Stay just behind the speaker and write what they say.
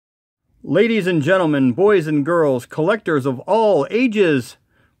Ladies and gentlemen, boys and girls, collectors of all ages,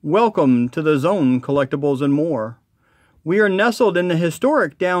 welcome to the Zone Collectibles and More. We are nestled in the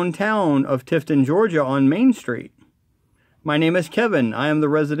historic downtown of Tifton, Georgia on Main Street. My name is Kevin. I am the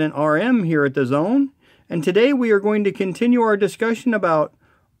resident RM here at the Zone, and today we are going to continue our discussion about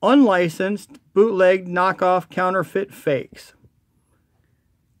unlicensed, bootleg, knockoff, counterfeit fakes.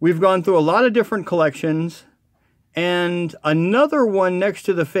 We've gone through a lot of different collections, and another one next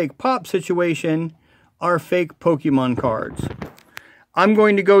to the fake pop situation are fake Pokemon cards. I'm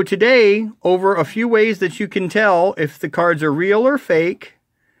going to go today over a few ways that you can tell if the cards are real or fake,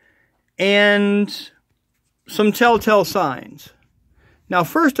 and some telltale signs. Now,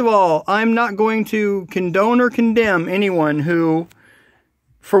 first of all, I'm not going to condone or condemn anyone who,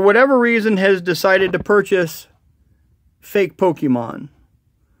 for whatever reason, has decided to purchase fake Pokemon.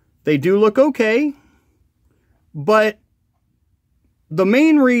 They do look okay. But the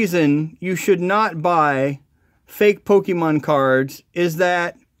main reason you should not buy fake Pokemon cards is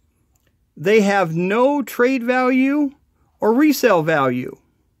that they have no trade value or resale value.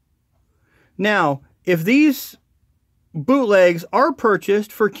 Now, if these bootlegs are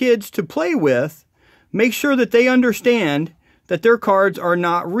purchased for kids to play with, make sure that they understand that their cards are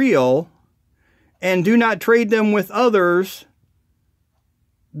not real and do not trade them with others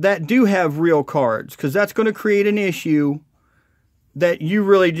that do have real cards, because that's going to create an issue that you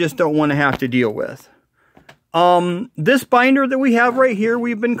really just don't want to have to deal with. This binder that we have right here,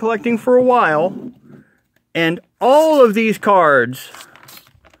 we've been collecting for a while, and all of these cards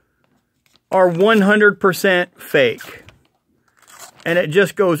are 100% fake. And it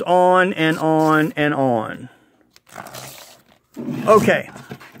just goes on and on and on. Okay,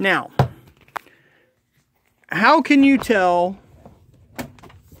 now, how can you tell...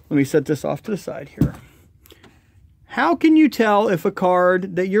 Let me set this off to the side here. How can you tell if a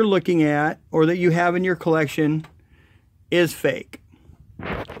card that you're looking at or that you have in your collection is fake?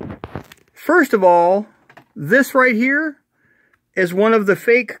 First of all, this right here is one of the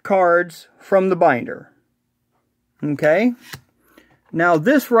fake cards from the binder. Okay? Now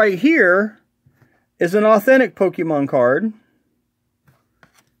this right here is an authentic Pokemon card.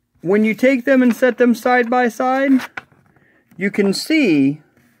 When you take them and set them side by side, you can see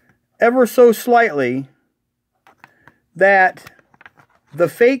ever so slightly that the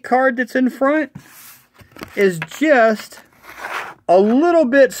fake card that's in front is just a little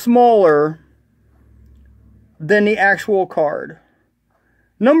bit smaller than the actual card.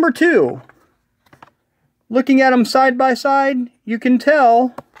 Number two, looking at them side by side, you can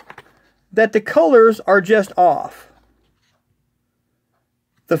tell that the colors are just off.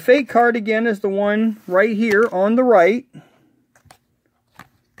 The fake card again is the one right here on the right.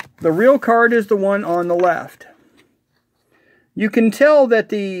 The real card is the one on the left. You can tell that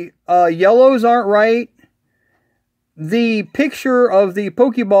the yellows aren't right. The picture of the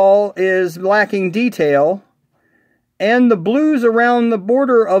Pokeball is lacking detail. And the blues around the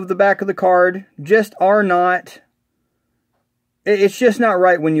border of the back of the card just are not... It's just not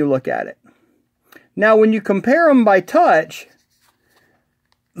right when you look at it. Now, when you compare them by touch,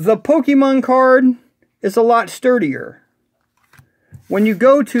 the Pokemon card is a lot sturdier. When you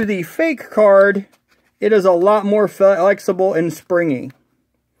go to the fake card, it is a lot more flexible and springy.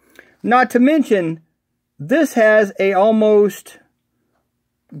 Not to mention, this has a almost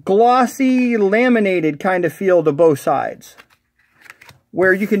glossy, laminated kind of feel to both sides,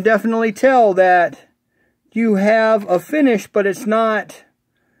 where you can definitely tell that you have a finish, but it's not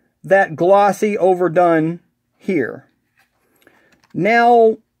that glossy, overdone here.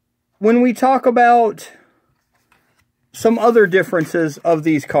 Now, when we talk about some other differences of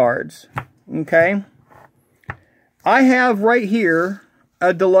these cards, okay? I have right here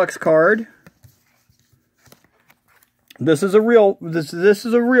a deluxe card. This is a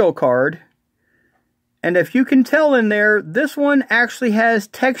real card. And if you can tell in there, this one actually has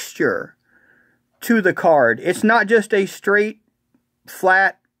texture to the card. It's not just a straight,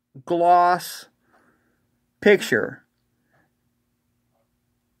 flat, gloss picture.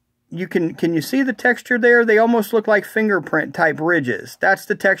 Can you see the texture there? They almost look like fingerprint type ridges. That's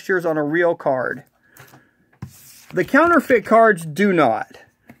the textures on a real card. The counterfeit cards do not.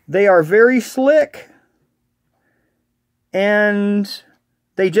 They are very slick, and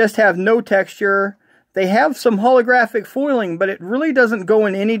they just have no texture. They have some holographic foiling, but it really doesn't go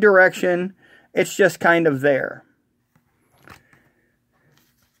in any direction. It's just kind of there.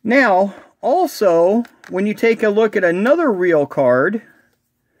 Now, also, when you take a look at another real card,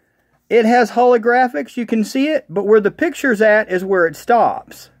 it has holographics, you can see it, but where the picture's at is where it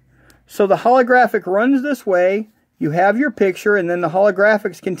stops. So the holographic runs this way, You have your picture, and then the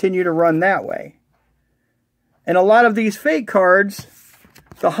holographics continue to run that way. And a lot of these fake cards,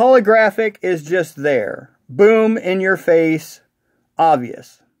 the holographic is just there. Boom, in your face,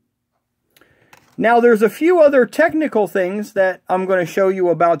 obvious. Now, there's a few other technical things that I'm going to show you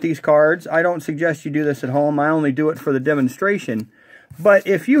about these cards. I don't suggest you do this at home. I only do it for the demonstration. But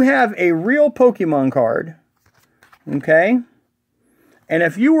if you have a real Pokemon card, okay, and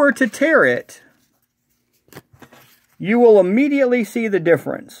if you were to tear it, you will immediately see the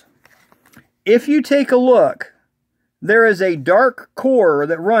difference. If you take a look, there is a dark core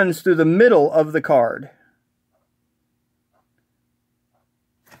that runs through the middle of the card.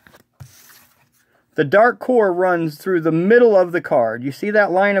 The dark core runs through the middle of the card. You see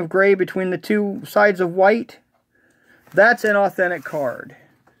that line of gray between the two sides of white? That's an authentic card.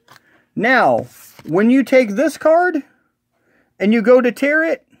 Now, when you take this card and you go to tear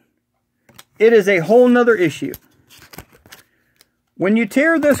it, it is a whole nother issue. When you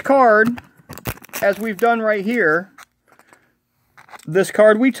tear this card, as we've done right here, this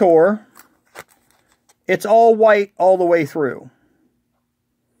card we tore, it's all white all the way through.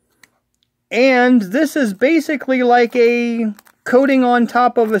 And this is basically like a coating on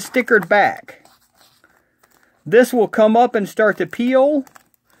top of a stickered back. This will come up and start to peel,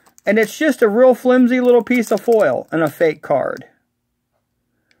 and it's just a real flimsy little piece of foil and a fake card.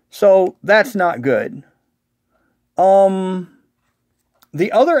 So that's not good.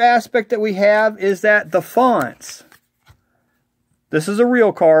 The other aspect that we have is that the fonts. This is a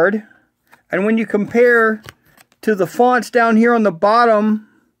real card, and when you compare to the fonts down here on the bottom,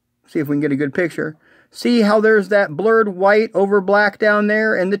 see if we can get a good picture. See how there's that blurred white over black down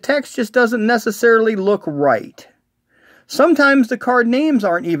there? And the text just doesn't necessarily look right. Sometimes the card names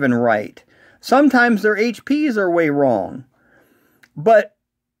aren't even right. Sometimes their HPs are way wrong. But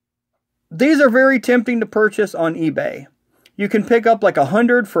these are very tempting to purchase on eBay. You can pick up like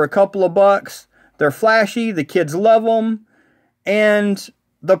 100 for a couple of bucks. They're flashy. The kids love them. And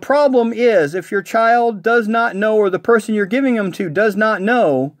the problem is, if your child does not know, or the person you're giving them to does not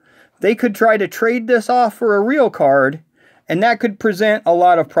know, they could try to trade this off for a real card, and that could present a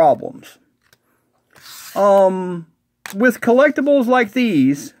lot of problems. With collectibles like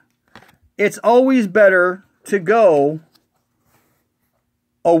these, it's always better to go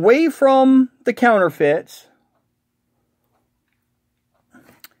away from the counterfeits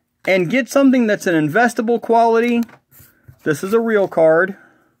and get something that's an investable quality. This is a real card.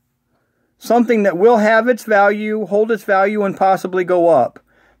 Something that will have its value, hold its value, and possibly go up.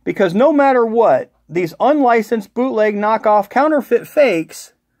 Because no matter what, these unlicensed bootleg knockoff counterfeit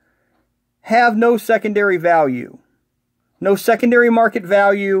fakes have no secondary value. No secondary market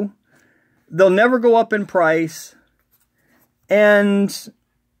value. They'll never go up in price. And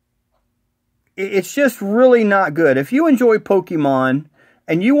it's just really not good. If you enjoy Pokemon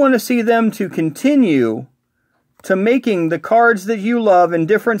and you want to see them to continue to making the cards that you love in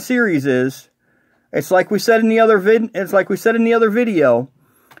different series, it's like we said in the other video.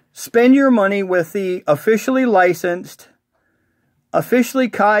 Spend your money with the officially licensed, officially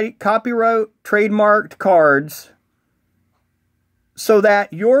copyright trademarked cards, so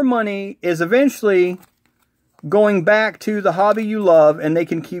that your money is eventually going back to the hobby you love, and they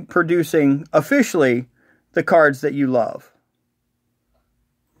can keep producing officially the cards that you love.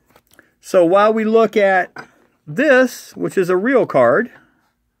 So while we look at this, which is a real card,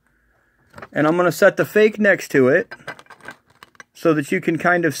 and I'm going to set the fake next to it, so that you can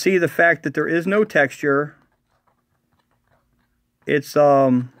kind of see the fact that there is no texture. It's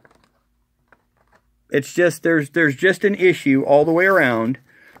just, there's just an issue all the way around.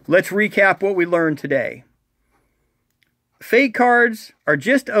 Let's recap what we learned today. Fake cards are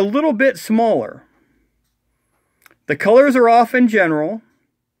just a little bit smaller. The colors are off in general.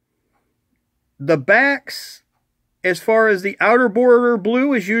 The backs, as far as the outer border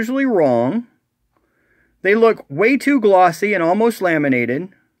blue, is usually wrong. They look way too glossy and almost laminated.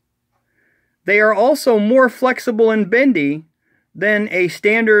 They are also more flexible and bendy than a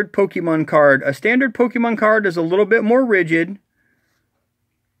standard Pokemon card. A standard Pokemon card is a little bit more rigid.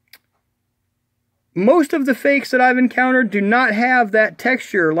 Most of the fakes that I've encountered do not have that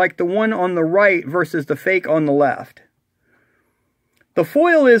texture like the one on the right versus the fake on the left. The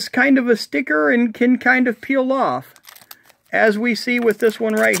foil is kind of a sticker and can kind of peel off, as we see with this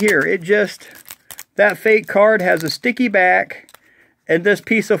one right here. That fake card has a sticky back and this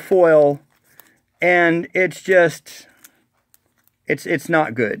piece of foil, and it's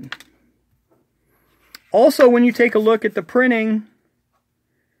not good. Also, when you take a look at the printing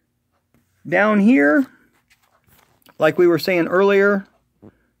down here, like we were saying earlier,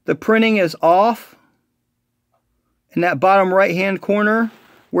 the printing is off. in that bottom right-hand corner,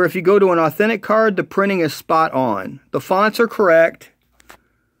 where if you go to an authentic card, the printing is spot on. The fonts are correct.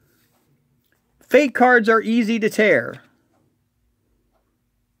 Fake cards are easy to tear.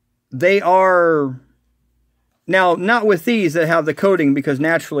 They are, now not with these that have the coating, because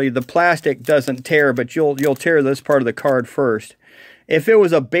naturally the plastic doesn't tear, but you'll tear this part of the card first. If it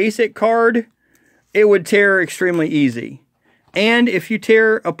was a basic card, it would tear extremely easy. And if you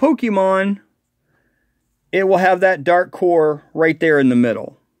tear a Pokemon, it will have that dark core right there in the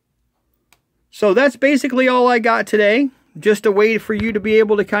middle. So that's basically all I got today. Just a way for you to be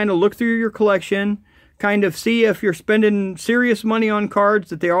able to kind of look through your collection, kind of see if you're spending serious money on cards,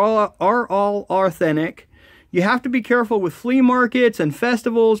 that they are all authentic. You have to be careful with flea markets and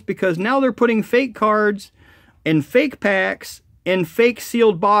festivals, because now they're putting fake cards in fake packs in fake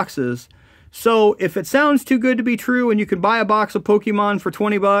sealed boxes. So if it sounds too good to be true and you can buy a box of Pokemon for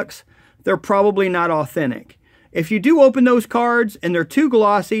 20 bucks, they're probably not authentic. If you do open those cards and they're too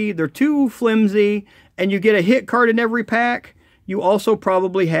glossy, they're too flimsy, and you get a hit card in every pack, you also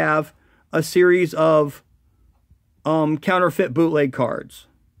probably have a series of counterfeit bootleg cards.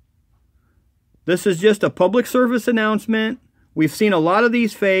 This is just a public service announcement. We've seen a lot of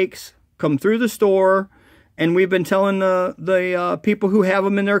these fakes come through the store, and we've been telling the people who have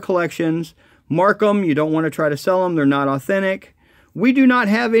them in their collections, mark them. You don't want to try to sell them. They're not authentic. We do not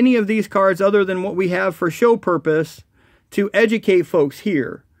have any of these cards other than what we have for show purpose to educate folks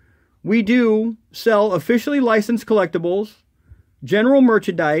here. We do sell officially licensed collectibles, general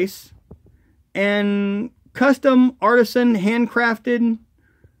merchandise, and custom artisan handcrafted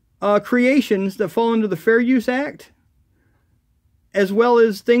creations that fall under the Fair Use Act, as well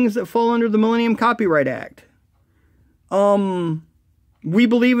as things that fall under the Millennium Copyright Act. We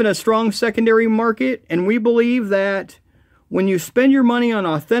believe in a strong secondary market, and we believe that when you spend your money on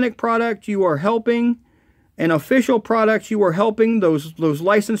authentic product, you are helping, and official products, you are helping those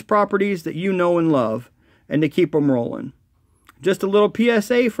licensed properties that you know and love, and to keep them rolling. Just a little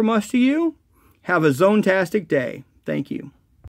PSA from us to you. Have a zone-tastic day. Thank you.